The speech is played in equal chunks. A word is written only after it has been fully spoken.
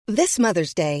This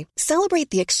Mother's Day, celebrate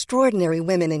the extraordinary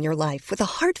women in your life with a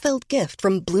heartfelt gift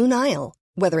from Blue Nile.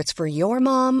 Whether it's for your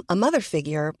mom, a mother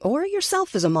figure, or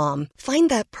yourself as a mom, find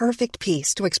that perfect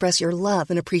piece to express your love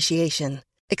and appreciation.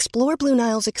 Explore Blue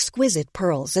Nile's exquisite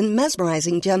pearls and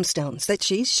mesmerizing gemstones that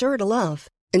she's sure to love.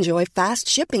 Enjoy fast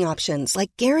shipping options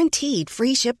like guaranteed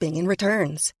free shipping and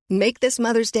returns. Make this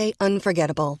Mother's Day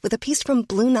unforgettable with a piece from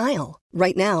Blue Nile.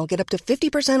 Right now, get up to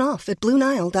 50% off at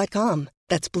BlueNile.com.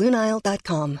 That's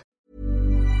BlueNile.com.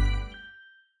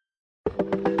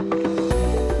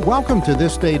 Welcome to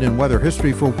This Date in Weather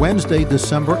History for Wednesday,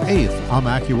 December 8th. I'm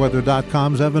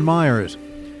AccuWeather.com's Evan Myers.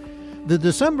 The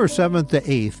December 7th to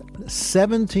 8th,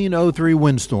 1703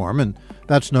 windstorm, and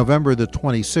that's November the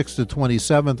 26th to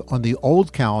 27th on the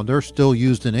old calendar, still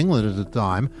used in England at the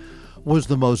time, was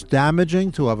the most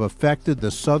damaging to have affected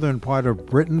the southern part of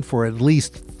Britain for at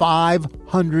least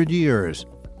 500 years.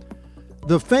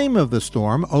 The fame of the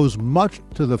storm owes much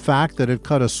to the fact that it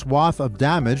cut a swath of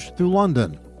damage through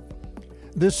London.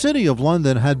 The city of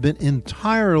London had been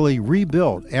entirely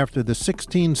rebuilt after the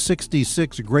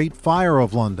 1666 Great Fire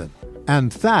of London,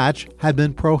 and thatch had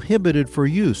been prohibited for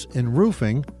use in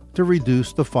roofing to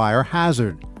reduce the fire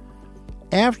hazard.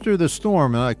 After the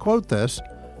storm, and I quote this,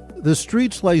 "The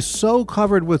streets lay so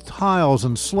covered with tiles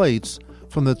and slates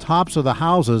from the tops of the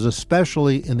houses,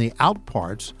 especially in the out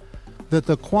parts, that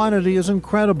the quantity is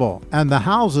incredible, and the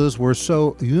houses were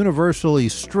so universally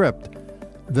stripped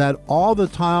that all the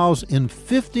tiles in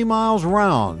 50 miles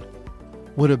round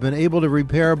would have been able to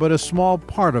repair but a small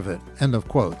part of it." End of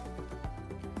quote.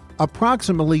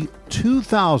 Approximately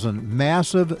 2,000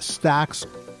 massive stacks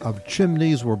of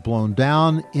chimneys were blown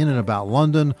down in and about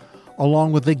London,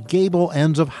 along with the gable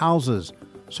ends of houses,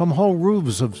 some whole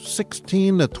roofs of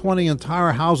 16 to 20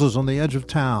 entire houses on the edge of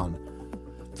town.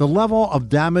 The level of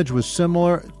damage was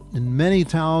similar in many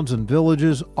towns and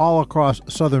villages all across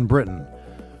southern Britain,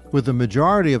 with the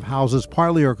majority of houses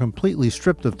partly or completely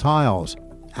stripped of tiles.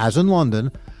 As in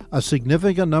London, a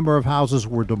significant number of houses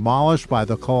were demolished by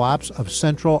the collapse of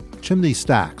central chimney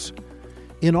stacks.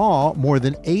 In all, more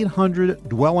than 800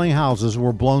 dwelling houses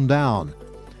were blown down.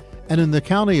 And in the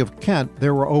county of Kent,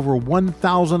 there were over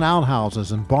 1,000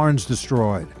 outhouses and barns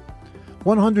destroyed.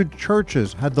 100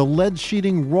 churches had the lead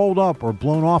sheeting rolled up or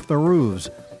blown off the roofs,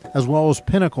 as well as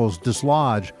pinnacles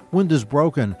dislodged, windows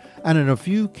broken, and in a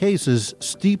few cases,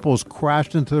 steeples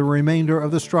crashed into the remainder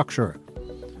of the structure.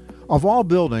 Of all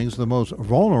buildings, the most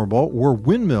vulnerable were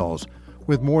windmills,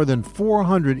 with more than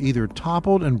 400 either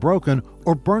toppled and broken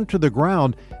or burnt to the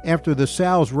ground after the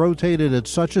sails rotated at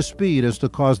such a speed as to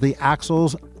cause the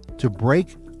axles to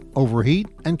break, overheat,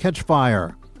 and catch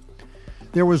fire.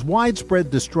 There was widespread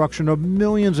destruction of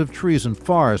millions of trees and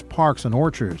forests, parks, and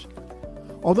orchards.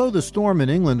 Although the storm in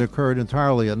England occurred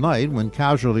entirely at night, when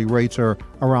casualty rates are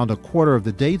around a quarter of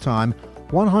the daytime,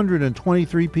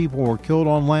 123 people were killed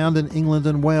on land in England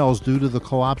and Wales due to the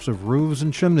collapse of roofs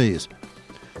and chimneys.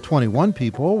 21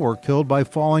 people were killed by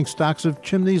falling stacks of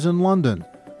chimneys in London,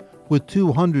 with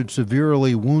 200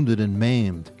 severely wounded and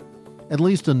maimed. At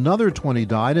least another 20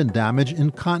 died in damage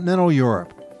in continental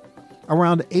Europe.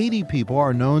 Around 80 people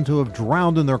are known to have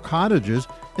drowned in their cottages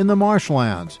in the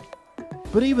marshlands.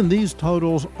 But even these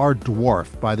totals are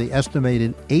dwarfed by the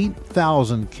estimated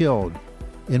 8,000 killed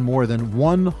in more than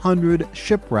 100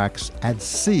 shipwrecks at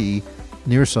sea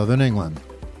near southern England.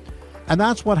 And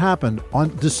that's what happened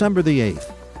on December the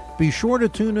 8th. Be sure to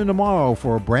tune in tomorrow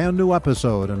for a brand new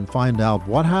episode and find out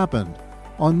what happened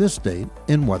on this date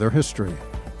in weather history.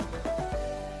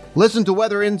 Listen to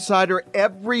Weather Insider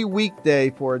every weekday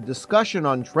for a discussion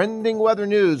on trending weather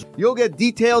news. You'll get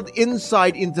detailed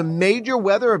insight into major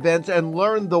weather events and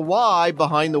learn the why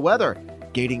behind the weather,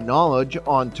 gaining knowledge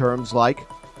on terms like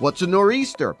what's a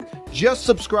nor'easter. Just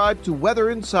subscribe to Weather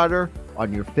Insider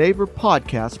on your favorite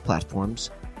podcast platforms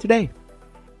today.